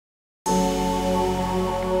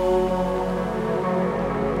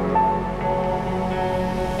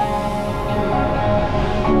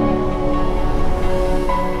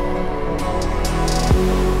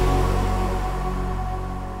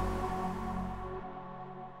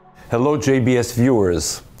Hello, JBS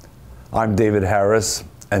viewers. I'm David Harris,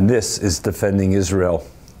 and this is Defending Israel.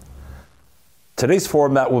 Today's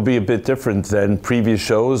format will be a bit different than previous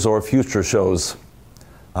shows or future shows.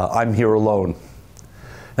 I'm here alone.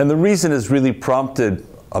 And the reason is really prompted,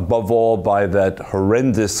 above all, by that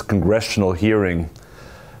horrendous congressional hearing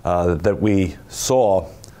that we saw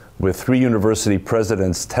with 3 university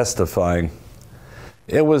presidents testifying.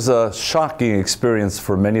 It was a shocking experience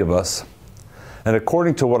for many of us. And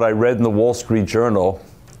according to what I read in the Wall Street Journal,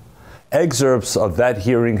 excerpts of that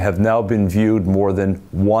hearing have now been viewed more than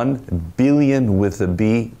 1 billion with a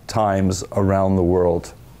B times around the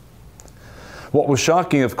world. What was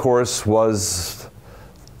shocking, of course, was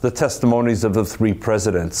the testimonies of the 3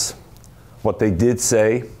 presidents, what they did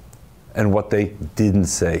say and what they didn't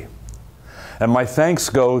say. And my thanks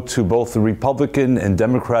go to both the Republican and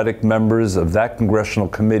Democratic members of that congressional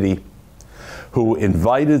committee who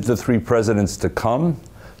invited the 3 presidents to come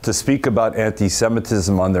to speak about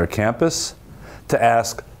anti-Semitism on their campus, to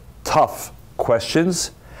ask tough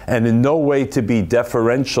questions, and in no way to be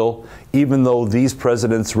deferential, even though these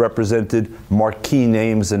presidents represented marquee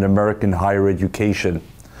names in American higher education: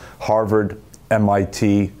 Harvard,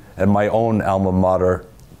 MIT, and my own alma mater,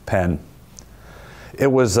 Penn. It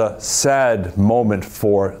was a sad moment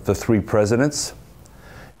for the 3 presidents.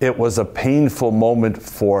 It was a painful moment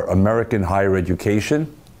for American higher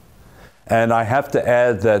education. And I have to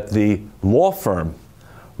add that the law firm,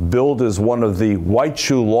 billed as one of the white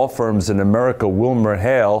shoe law firms in America, Wilmer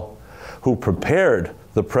Hale, who prepared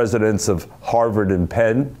the presidents of Harvard and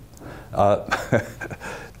Penn,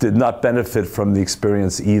 did not benefit from the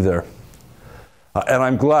experience either. And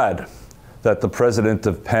I'm glad that the president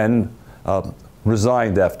of Penn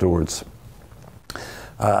resigned afterwards.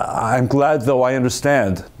 I'm glad, though I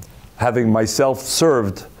understand, having myself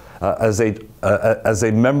served as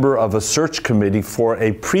a member of a search committee for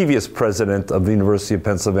a previous president of the University of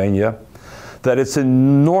Pennsylvania, that it's an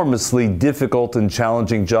enormously difficult and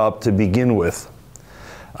challenging job to begin with,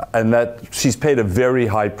 and that she's paid a very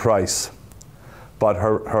high price. But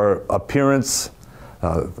her appearance,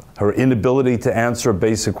 her inability to answer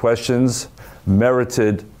basic questions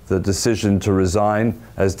merited the decision to resign,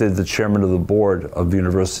 as did the chairman of the board of the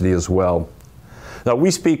university as well. Now,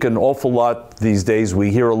 we speak an awful lot these days.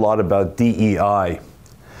 We hear a lot about DEI.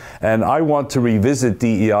 And I want to revisit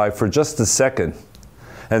DEI for just a second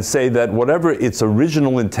and say that whatever its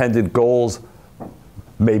original intended goals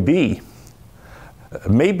may be,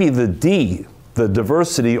 maybe the D, the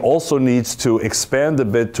diversity, also needs to expand a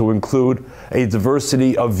bit to include a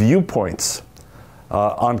diversity of viewpoints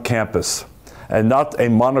on campus, and not a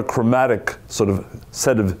monochromatic sort of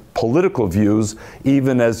set of political views,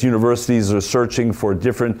 even as universities are searching for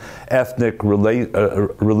different ethnic,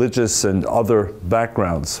 religious, and other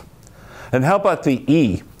backgrounds. And how about the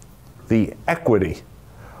E, the equity?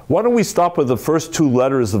 Why don't we stop with the first 2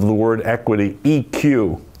 letters of the word equity,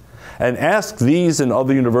 EQ, and ask these and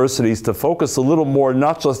other universities to focus a little more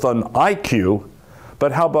not just on IQ,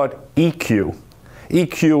 but how about EQ?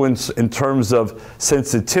 EQ in terms of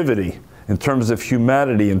sensitivity, in terms of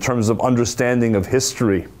humanity, in terms of understanding of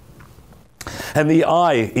history. And the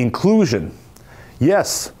I, inclusion.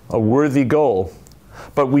 Yes, a worthy goal,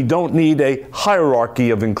 but we don't need a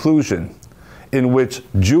hierarchy of inclusion in which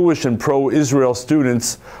Jewish and pro-Israel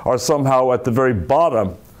students are somehow at the very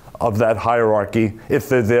bottom of that hierarchy, if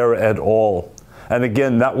they're there at all. And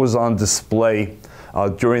again, that was on display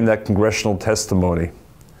during that congressional testimony.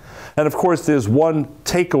 And of course, there's one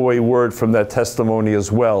takeaway word from that testimony as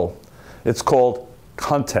well. It's called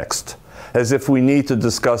context, as if we need to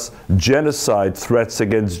discuss genocide threats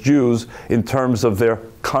against Jews in terms of their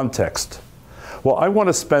context. Well, I want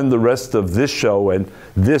to spend the rest of this show and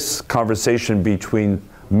this conversation between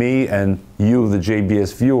me and you, the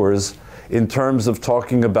JBS viewers, in terms of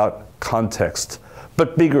talking about context,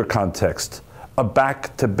 but bigger context, a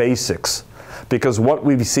back to basics. Because what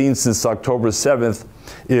we've seen since October 7th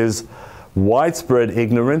is widespread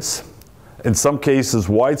ignorance, in some cases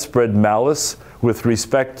widespread malice with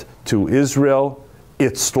respect to Israel,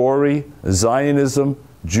 its story, Zionism,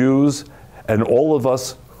 Jews, and all of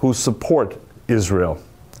us who support Israel.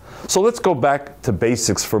 So let's go back to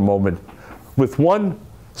basics for a moment with one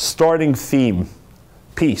starting theme: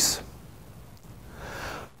 peace.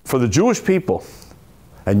 For the Jewish people,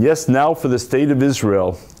 and yes, now for the state of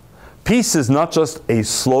Israel, peace is not just a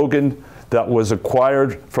slogan that was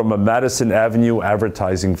acquired from a Madison Avenue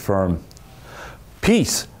advertising firm.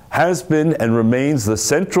 Peace has been and remains the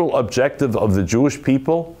central objective of the Jewish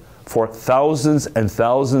people for thousands and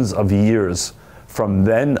thousands of years, from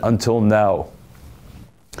then until now.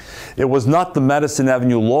 It was not the Madison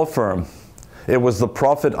Avenue law firm It was the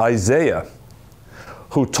prophet Isaiah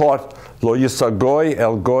who taught, Lo yisagoy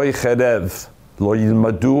el goy cherev, lo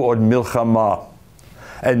yilmadu od milchama.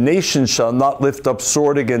 And nation shall not lift up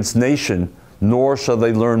sword against nation, nor shall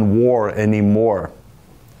they learn war anymore.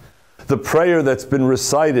 The prayer that's been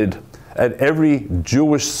recited at every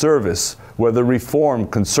Jewish service, whether Reform,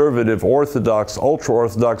 Conservative, Orthodox,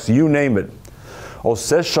 Ultra-Orthodox, you name it.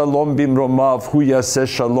 Oseh shalom bimromav hu yaseh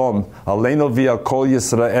shalom, aleinu v'yakol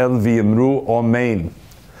Yisrael v'yimru amen,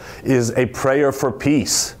 is a prayer for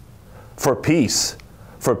peace, for peace,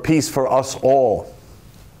 for peace for us all.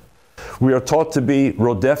 We are taught to be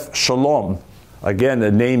rodef shalom, again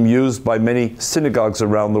a name used by many synagogues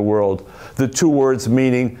around the world, the two words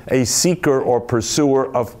meaning a seeker or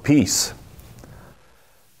pursuer of peace.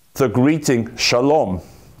 The greeting shalom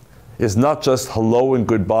is not just hello and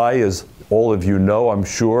goodbye, as all of you know, I'm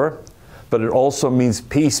sure, but it also means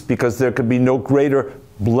peace, because there could be no greater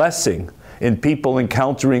blessing in people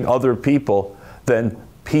encountering other people than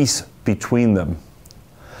peace between them.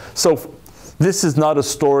 So this is not a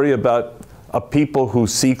story about a people who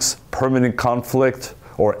seeks permanent conflict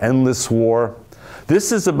or endless war.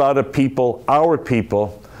 This is about a people, our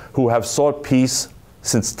people, who have sought peace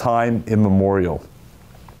since time immemorial.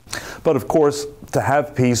 But of course, to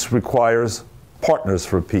have peace requires partners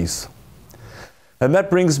for peace. And that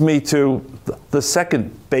brings me to the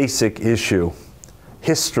second basic issue,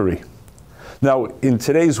 history. Now, in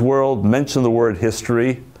today's world, mention the word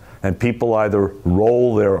history, and people either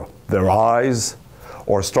roll their eyes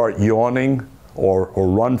or start yawning or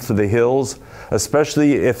run for the hills,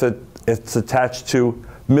 especially if it's attached to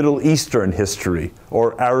Middle Eastern history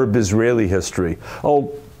or Arab-Israeli history.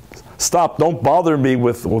 Oh, stop, don't bother me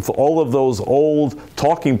with all of those old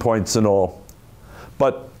talking points and all.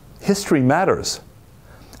 But history matters.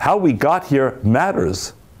 How we got here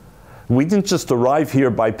matters. We didn't just arrive here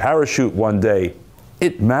by parachute one day.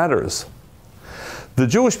 It matters. The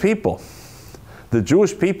Jewish people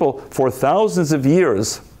for thousands of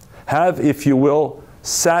years have, if you will,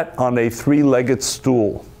 sat on a three-legged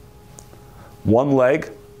stool. One leg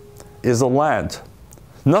is a land,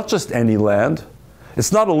 not just any land.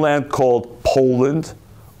 It's not a land called Poland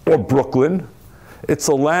or Brooklyn. It's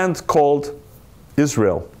a land called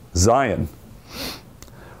Israel, Zion.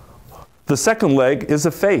 The second leg is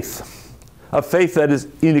a faith that is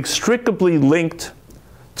inextricably linked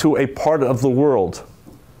to a part of the world.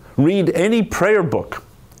 Read any prayer book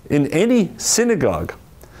in any synagogue,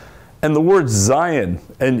 and the words Zion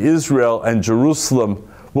and Israel and Jerusalem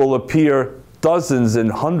will appear dozens and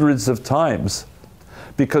hundreds of times,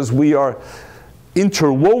 because we are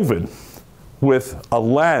interwoven with a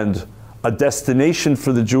land, a destination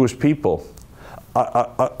for the Jewish people,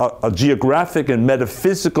 a geographic and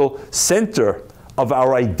metaphysical center of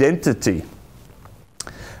our identity.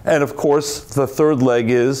 And of course, the third leg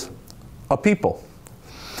is a people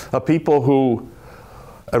who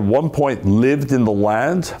at one point lived in the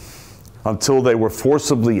land until they were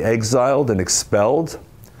forcibly exiled and expelled,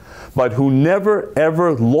 but who never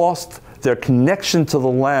ever lost their connection to the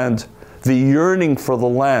land, the yearning for the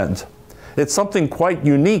land. It's something quite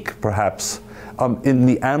unique, perhaps, in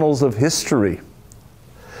the annals of history.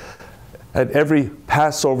 At every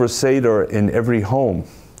Passover Seder in every home,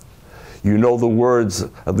 you know the words,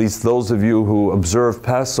 at least those of you who observe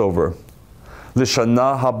Passover,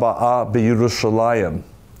 L'shana haba'a beYerushalayim,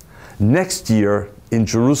 next year in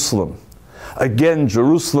Jerusalem. Again,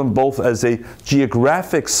 Jerusalem both as a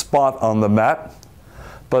geographic spot on the map,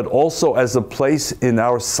 but also as a place in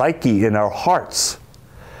our psyche, in our hearts.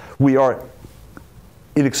 We are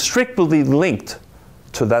inextricably linked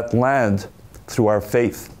to that land through our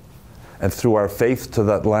faith, and through our faith to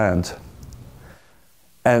that land.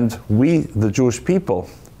 And we, the Jewish people,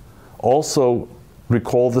 also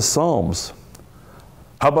recall the Psalms.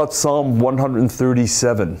 How about Psalm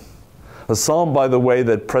 137? A psalm, by the way,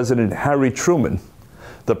 that President Harry Truman,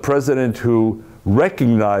 the president who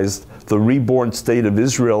recognized the reborn state of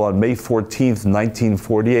Israel on May 14th,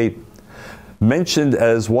 1948, mentioned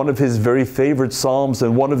as one of his very favorite psalms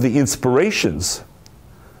and one of the inspirations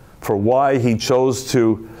for why he chose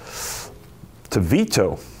to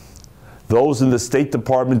veto those in the State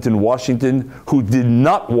Department in Washington who did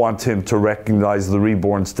not want him to recognize the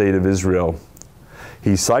reborn state of Israel.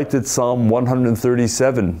 He cited Psalm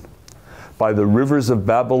 137, by the rivers of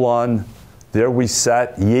Babylon, there we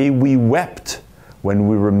sat, yea, we wept when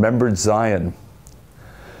we remembered Zion.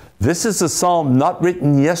 This is a psalm not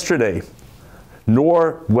written yesterday,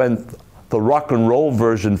 nor when the rock and roll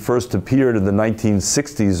version first appeared in the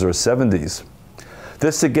 1960s or 70s.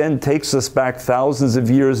 This again takes us back thousands of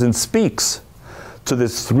years and speaks to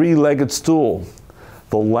this three-legged stool,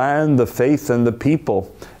 the land, the faith, and the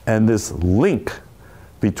people, and this link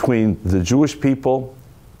between the Jewish people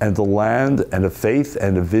and the land and a faith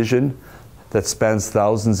and a vision that spans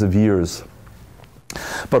thousands of years.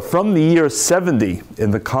 But from the year 70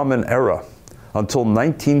 in the Common Era until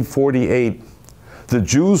 1948, the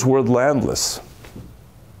Jews were landless.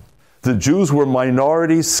 The Jews were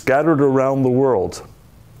minorities scattered around the world.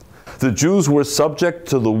 The Jews were subject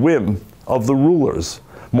to the whim of the rulers,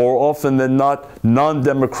 more often than not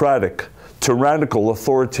non-democratic, tyrannical,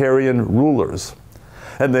 authoritarian rulers.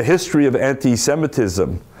 And the history of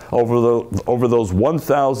anti-Semitism over those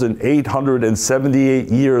 1,878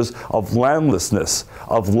 years of landlessness,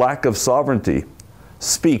 of lack of sovereignty,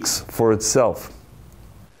 speaks for itself.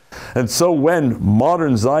 And so when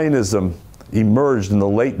modern Zionism emerged in the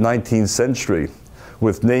late 19th century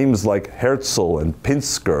with names like Herzl and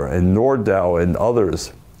Pinsker and Nordau and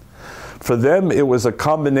others, for them it was a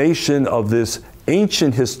combination of this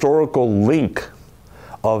ancient historical link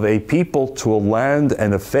of a people to a land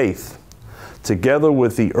and a faith, together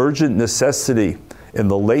with the urgent necessity in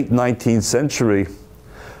the late 19th century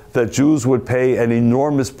that Jews would pay an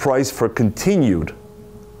enormous price for continued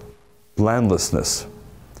landlessness.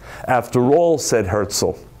 After all, said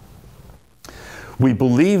Herzl, we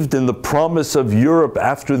believed in the promise of Europe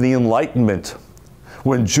after the Enlightenment,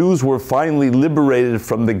 when Jews were finally liberated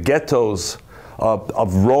from the ghettos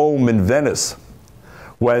of Rome and Venice,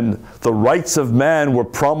 when the rights of man were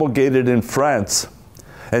promulgated in France,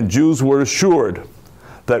 and Jews were assured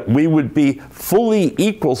that we would be fully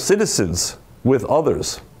equal citizens with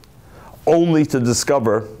others, only to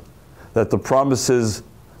discover that the promises,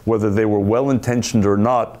 whether they were well-intentioned or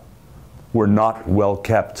not, were not well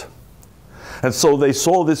kept. And so they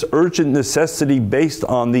saw this urgent necessity based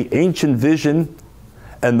on the ancient vision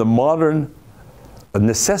and the modern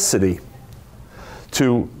necessity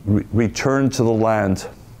to return to the land.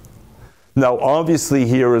 Now, obviously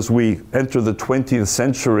here as we enter the 20th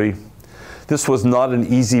century, this was not an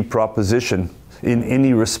easy proposition in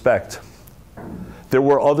any respect. There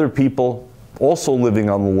were other people also living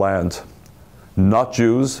on the land, not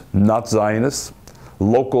Jews, not Zionists,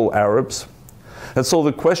 local Arabs. And so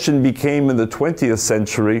the question became in the 20th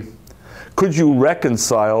century, could you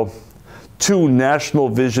reconcile two national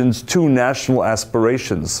visions, two national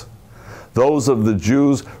aspirations? Those of the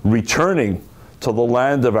Jews returning to the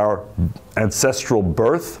land of our ancestral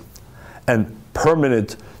birth and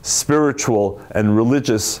permanent spiritual and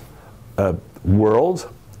religious world.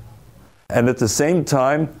 And at the same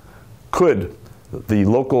time, could the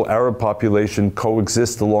local Arab population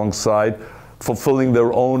coexist alongside, fulfilling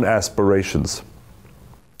their own aspirations?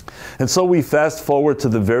 And so we fast forward to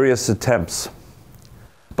the various attempts.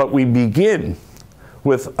 But we begin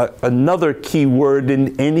with another key word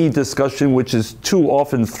in any discussion which is too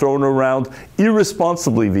often thrown around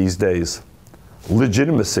irresponsibly these days: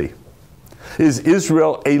 legitimacy. Is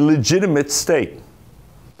Israel a legitimate state?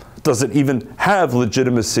 Does it even have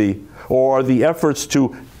legitimacy, or are the efforts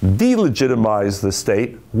to delegitimize the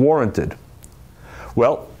state warranted?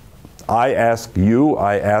 Well, I ask you,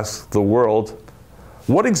 I ask the world,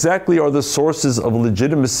 what exactly are the sources of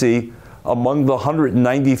legitimacy among the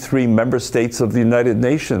 193 member states of the United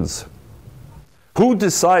Nations? Who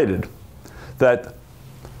decided that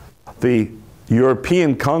the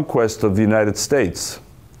European conquest of the United States,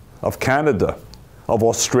 of Canada, of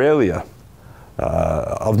Australia,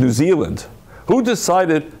 of New Zealand, who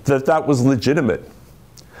decided that that was legitimate?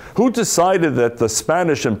 Who decided that the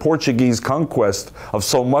Spanish and Portuguese conquest of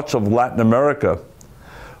so much of Latin America,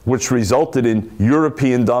 which resulted in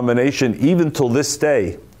European domination even till this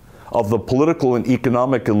day of the political and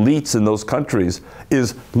economic elites in those countries,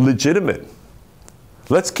 is legitimate?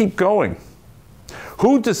 Let's keep going.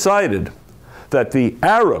 Who decided that the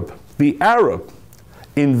Arab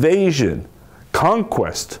invasion,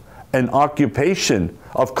 conquest, and occupation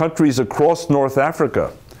of countries across North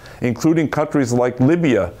Africa, including countries like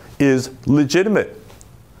Libya, is legitimate?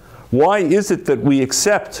 Why is it that we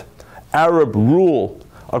accept Arab rule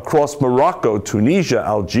across Morocco, Tunisia,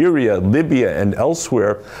 Algeria, Libya, and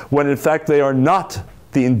elsewhere, when in fact they are not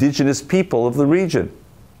the indigenous people of the region?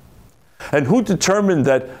 And who determined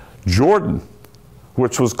that Jordan,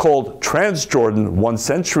 which was called Transjordan 1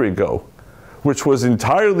 century ago, which was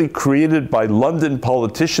entirely created by London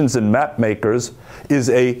politicians and map makers, is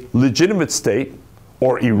a legitimate state,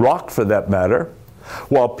 or Iraq for that matter,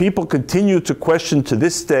 while people continue to question to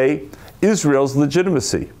this day Israel's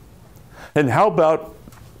legitimacy? And how about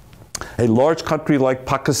a large country like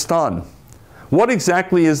Pakistan? What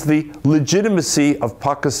exactly is the legitimacy of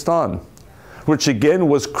Pakistan, which again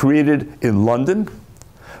was created in London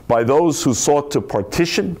by those who sought to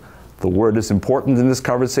partition the word is important in this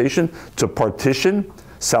conversation, to partition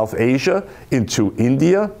South Asia into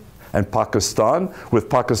India and Pakistan, with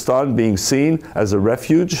Pakistan being seen as a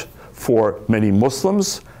refuge for many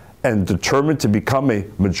Muslims and determined to become a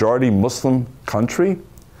majority Muslim country.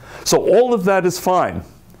 So all of that is fine.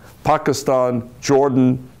 Pakistan,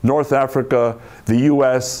 Jordan, North Africa, the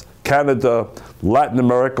US, Canada, Latin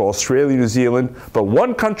America, Australia, New Zealand, but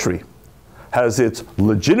one country has its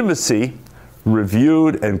legitimacy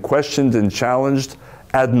reviewed and questioned and challenged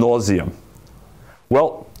ad nauseum.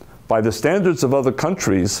 Well, by the standards of other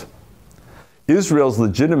countries, Israel's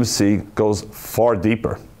legitimacy goes far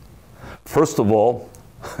deeper. First of all,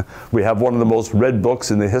 we have one of the most read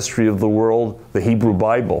books in the history of the world, the Hebrew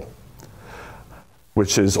Bible,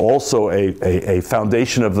 which is also a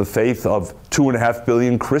foundation of the faith of 2.5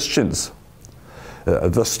 billion Christians.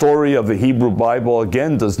 The story of the Hebrew Bible,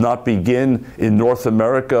 again, does not begin in North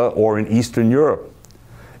America or in Eastern Europe.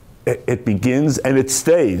 It begins and it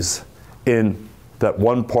stays in that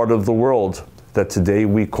one part of the world that today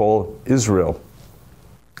we call Israel.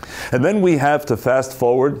 And then we have to fast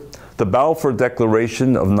forward the Balfour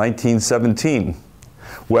Declaration of 1917.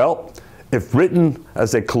 Well, if Britain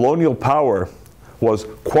as a colonial power was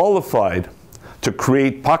qualified to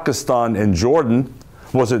create Pakistan and Jordan,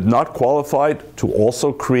 was it not qualified to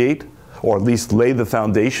also create, or at least lay the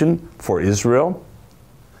foundation for Israel?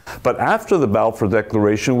 But after the Balfour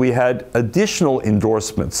Declaration, we had additional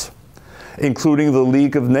endorsements, including the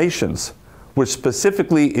League of Nations, which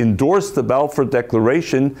specifically endorsed the Balfour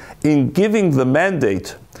Declaration in giving the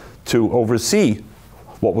mandate to oversee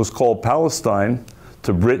what was called Palestine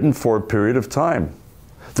to Britain for a period of time.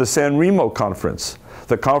 The San Remo Conference,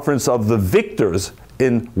 the conference of the victors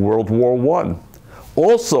in World War I,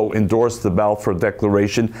 also endorsed the Balfour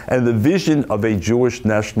Declaration and the vision of a Jewish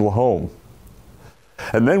national home.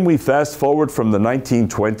 And then we fast forward from the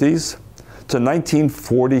 1920s to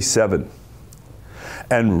 1947.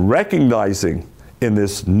 And recognizing in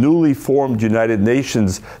this newly formed United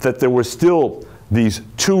Nations that there were still these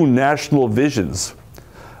two national visions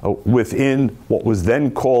within what was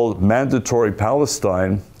then called Mandatory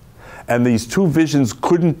Palestine, and these two visions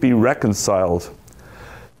couldn't be reconciled,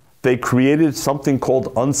 they created something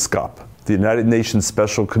called UNSCOP, the United Nations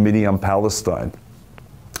Special Committee on Palestine.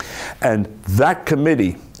 And that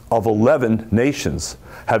committee of 11 nations,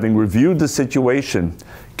 having reviewed the situation,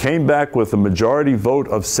 came back with a majority vote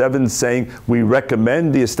of 7 saying, we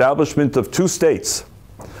recommend the establishment of 2 states,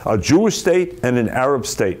 a Jewish state and an Arab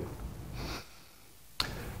state.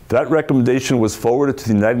 That recommendation was forwarded to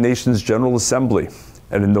the United Nations General Assembly.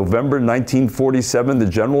 And in November 1947, the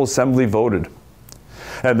General Assembly voted.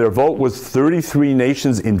 And their vote was 33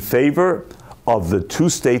 nations in favor of the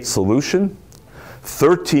 2-state solution,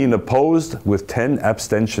 13 opposed with 10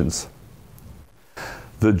 abstentions.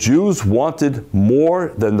 The Jews wanted more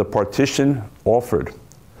than the partition offered.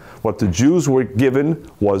 What the Jews were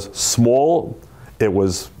given was small, it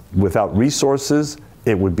was without resources,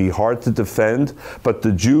 it would be hard to defend, but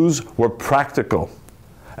the Jews were practical.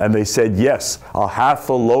 And they said, yes, a half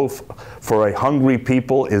a loaf for a hungry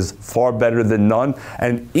people is far better than none.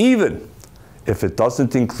 And even if it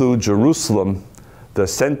doesn't include Jerusalem, the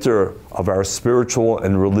center of our spiritual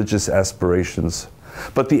and religious aspirations.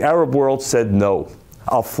 But the Arab world said no,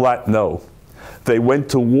 a flat no. They went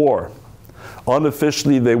to war.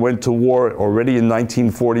 Unofficially, they went to war already in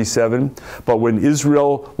 1947. But when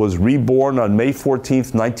Israel was reborn on May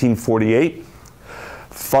 14th, 1948,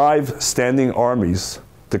 5 standing armies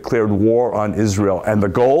declared war on Israel. And the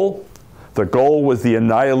goal was the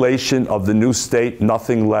annihilation of the new state,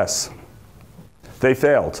 nothing less. They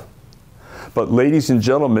failed. But ladies and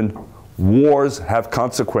gentlemen, wars have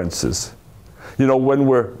consequences. You know, when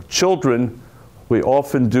we're children, we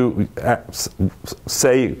often do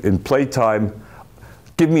say in playtime,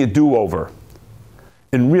 give me a do-over.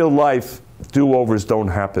 In real life, do-overs don't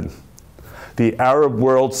happen. The Arab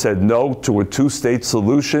world said no to a 2-state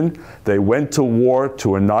solution. They went to war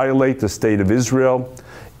to annihilate the state of Israel.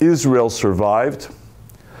 Israel survived.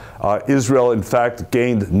 Israel, in fact,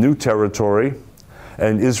 gained new territory,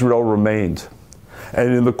 and Israel remained.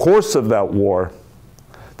 And in the course of that war,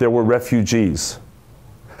 there were refugees.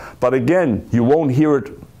 But again, you won't hear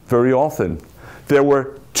it very often. There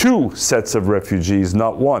were 2 sets of refugees,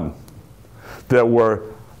 not 1. There were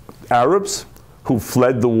Arabs who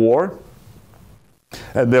fled the war,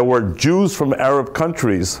 and there were Jews from Arab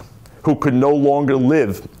countries who could no longer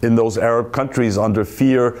live in those Arab countries under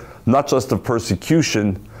fear, not just of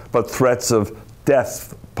persecution, but threats of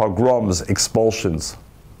death, pogroms, expulsions.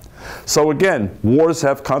 So again, wars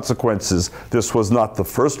have consequences. This was not the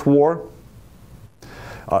first war.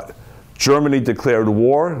 Germany declared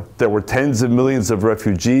war. There were tens of millions of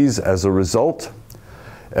refugees as a result.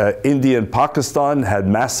 India and Pakistan had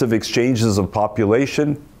massive exchanges of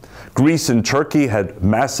population. Greece and Turkey had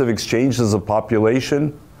massive exchanges of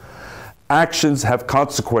population. Actions have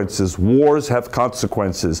consequences. Wars have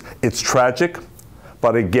consequences. It's tragic,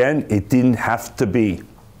 but again, it didn't have to be.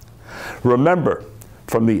 Remember,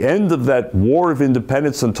 from the end of that War of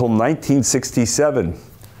Independence until 1967,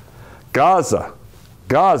 Gaza,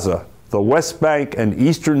 the West Bank and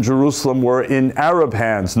Eastern Jerusalem were in Arab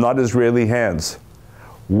hands, not Israeli hands.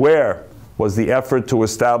 Where was the effort to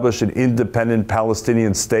establish an independent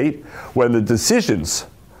Palestinian state when the decisions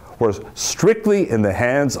were strictly in the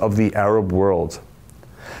hands of the Arab world?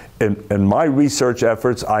 In my research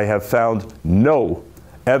efforts, I have found no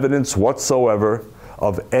evidence whatsoever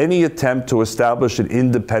of any attempt to establish an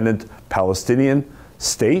independent Palestinian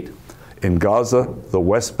state in Gaza, the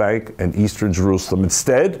West Bank, and Eastern Jerusalem.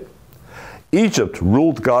 Instead, Egypt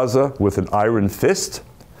ruled Gaza with an iron fist.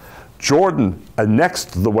 Jordan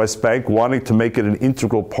annexed the West Bank, wanting to make it an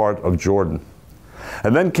integral part of Jordan.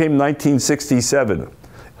 And then came 1967,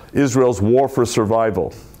 Israel's war for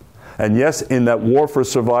survival. And yes, in that war for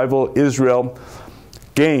survival, Israel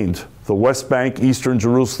gained the West Bank, Eastern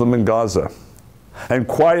Jerusalem, and Gaza, and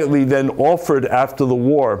quietly then offered after the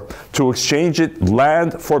war to exchange it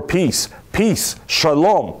land for peace. Peace,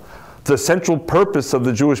 shalom, the central purpose of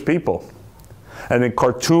the Jewish people. And in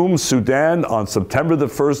Khartoum, Sudan, on September the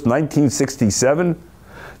 1st, 1967,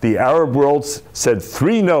 the Arab world said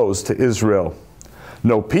 3 no's to Israel.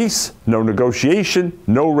 No peace, no negotiation,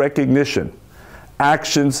 no recognition.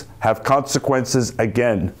 Actions have consequences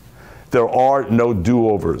again. There are no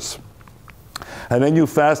do-overs. And then you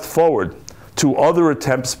fast forward to other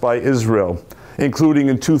attempts by Israel, including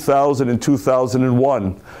in 2000 and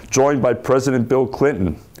 2001, joined by President Bill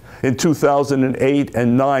Clinton. In 2008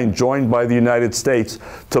 and 9, joined by the United States,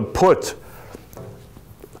 to put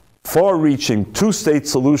far-reaching two-state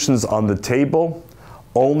solutions on the table,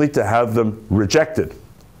 only to have them rejected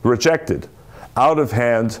out of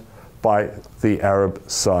hand by the Arab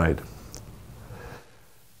side.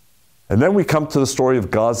 And then we come to the story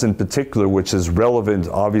of Gaza in particular, which is relevant,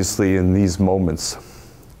 obviously, in these moments.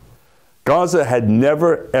 Gaza had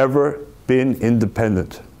never, ever been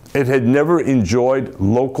independent. It had never enjoyed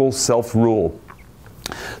local self-rule.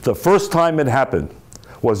 The first time it happened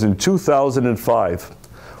was in 2005,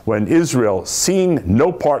 when Israel, seeing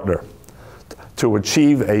no partner to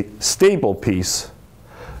achieve a stable peace,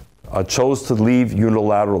 chose to leave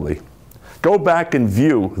unilaterally. Go back and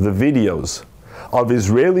view the videos of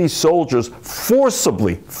Israeli soldiers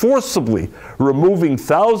forcibly removing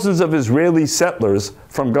thousands of Israeli settlers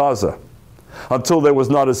from Gaza, until there was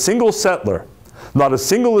not a single settler, not a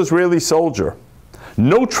single Israeli soldier,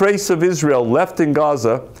 no trace of Israel left in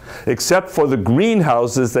Gaza, except for the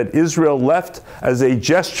greenhouses that Israel left as a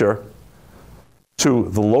gesture to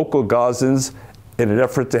the local Gazans in an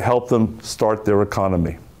effort to help them start their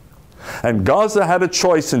economy. And Gaza had a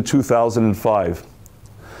choice in 2005.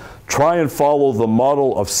 Try and follow the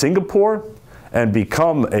model of Singapore and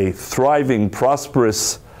become a thriving,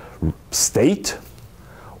 prosperous state,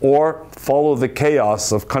 or follow the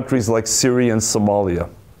chaos of countries like Syria and Somalia.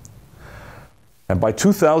 And by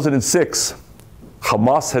 2006,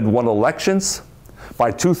 Hamas had won elections. By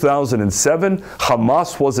 2007,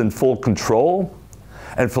 Hamas was in full control.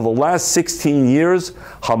 And for the last 16 years,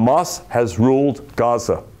 Hamas has ruled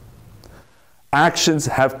Gaza. Actions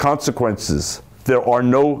have consequences. There are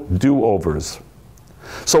no do-overs.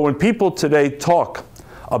 So when people today talk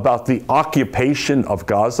about the occupation of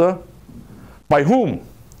Gaza, by whom?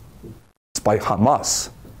 It's by Hamas.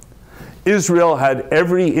 Israel had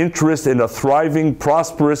every interest in a thriving,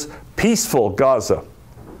 prosperous, peaceful Gaza.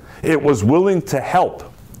 It was willing to help.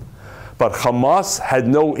 But Hamas had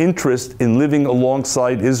no interest in living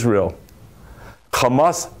alongside Israel.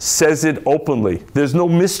 Hamas says it openly. There's no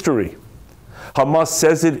mystery. Hamas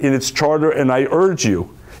says it in its charter, and I urge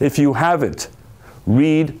you, if you haven't,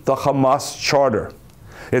 read the Hamas charter.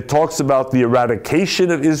 It talks about the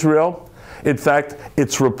eradication of Israel. In fact,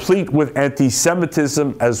 it's replete with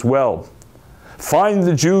antisemitism as well. Find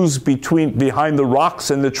the Jews behind the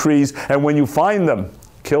rocks and the trees, and when you find them,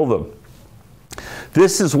 kill them.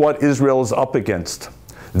 This is what Israel is up against.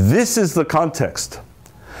 This is the context.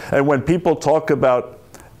 And when people talk about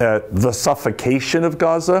the suffocation of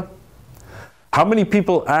Gaza, how many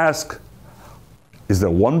people ask, is there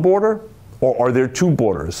one border or are there two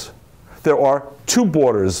borders? There are two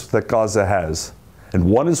borders that Gaza has, and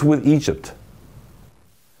one is with Egypt.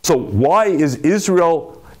 So why is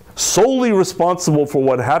Israel solely responsible for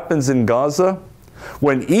what happens in Gaza,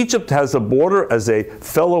 When Egypt has a border as a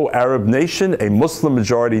fellow Arab nation, a Muslim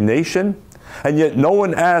majority nation, and yet no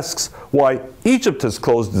one asks why Egypt has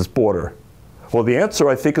closed its border. Well, the answer,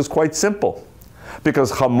 I think, is quite simple.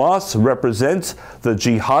 Because Hamas represents the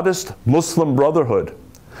jihadist Muslim Brotherhood,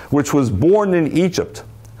 which was born in Egypt.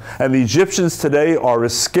 And the Egyptians today are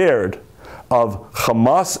as scared of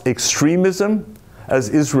Hamas extremism as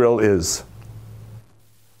Israel is.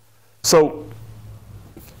 So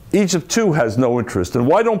Egypt too has no interest. And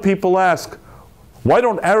why don't people ask, why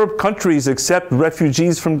don't Arab countries accept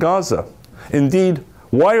refugees from Gaza? Indeed,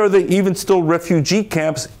 why are there even still refugee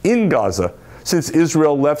camps in Gaza since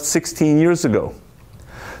Israel left 16 years ago?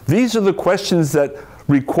 These are the questions that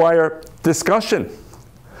require discussion.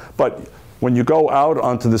 But when you go out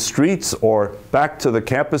onto the streets or back to the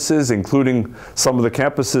campuses, including some of the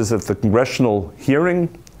campuses at the Congressional hearing,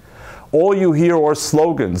 all you hear are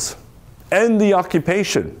slogans. End the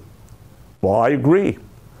occupation. Well, I agree.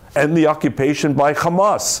 End the occupation by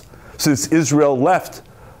Hamas, since Israel left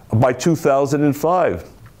by 2005.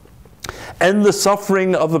 End the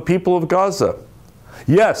suffering of the people of Gaza.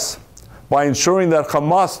 Yes, by ensuring that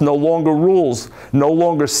Hamas no longer rules, no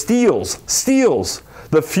longer steals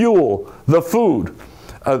the fuel, the food,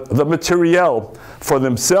 the materiel for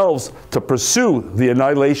themselves to pursue the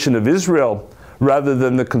annihilation of Israel rather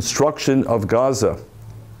than the construction of Gaza.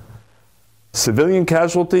 Civilian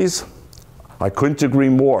casualties, I couldn't agree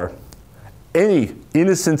more. Any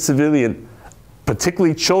innocent civilian,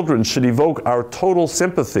 particularly children, should evoke our total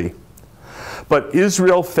sympathy. But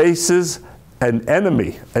Israel faces an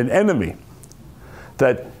enemy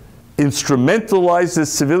that instrumentalizes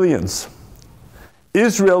civilians.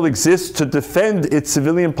 Israel exists to defend its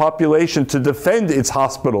civilian population, to defend its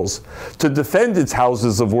hospitals, to defend its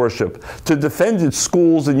houses of worship, to defend its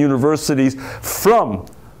schools and universities from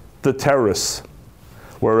the terrorists.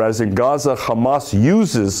 Whereas in Gaza, Hamas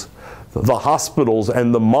uses the hospitals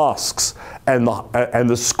and the mosques and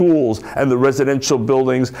the schools and the residential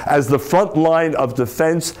buildings as the front line of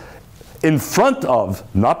defense in front of,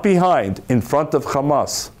 not behind, in front of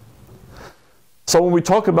Hamas. So when we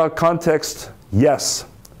talk about context, yes,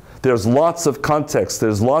 there's lots of context,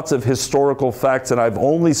 there's lots of historical facts, and I've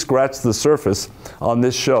only scratched the surface on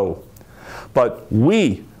this show. But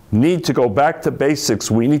we need to go back to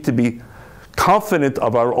basics. We need to be confident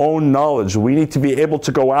of our own knowledge. We need to be able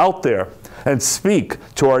to go out there and speak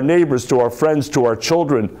to our neighbors, to our friends, to our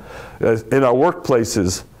children, in our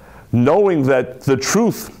workplaces, knowing that the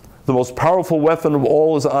truth, the most powerful weapon of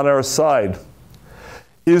all, is on our side.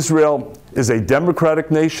 Israel is a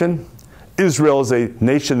democratic nation. Israel is a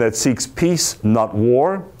nation that seeks peace, not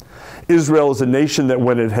war. Israel is a nation that,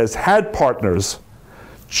 when it has had partners,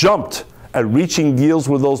 jumped at reaching deals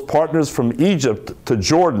with those partners, from Egypt to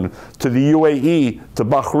Jordan, to the UAE, to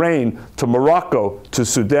Bahrain, to Morocco, to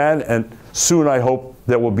Sudan, and soon I hope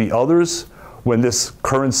there will be others when this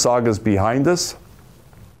current saga is behind us.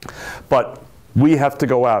 But we have to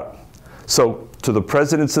go out. So to the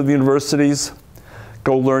presidents of the universities,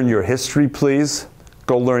 go learn your history, please.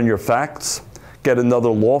 Go learn your facts. Get another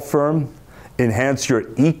law firm. Enhance your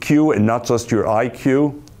EQ and not just your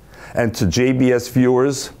IQ. And to JBS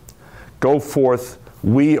viewers, go forth.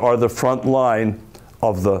 We are the front line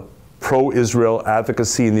of the pro-Israel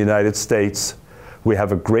advocacy in the United States. We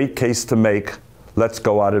have a great case to make. Let's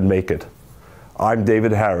go out and make it. I'm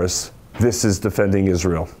David Harris. This is Defending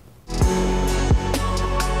Israel.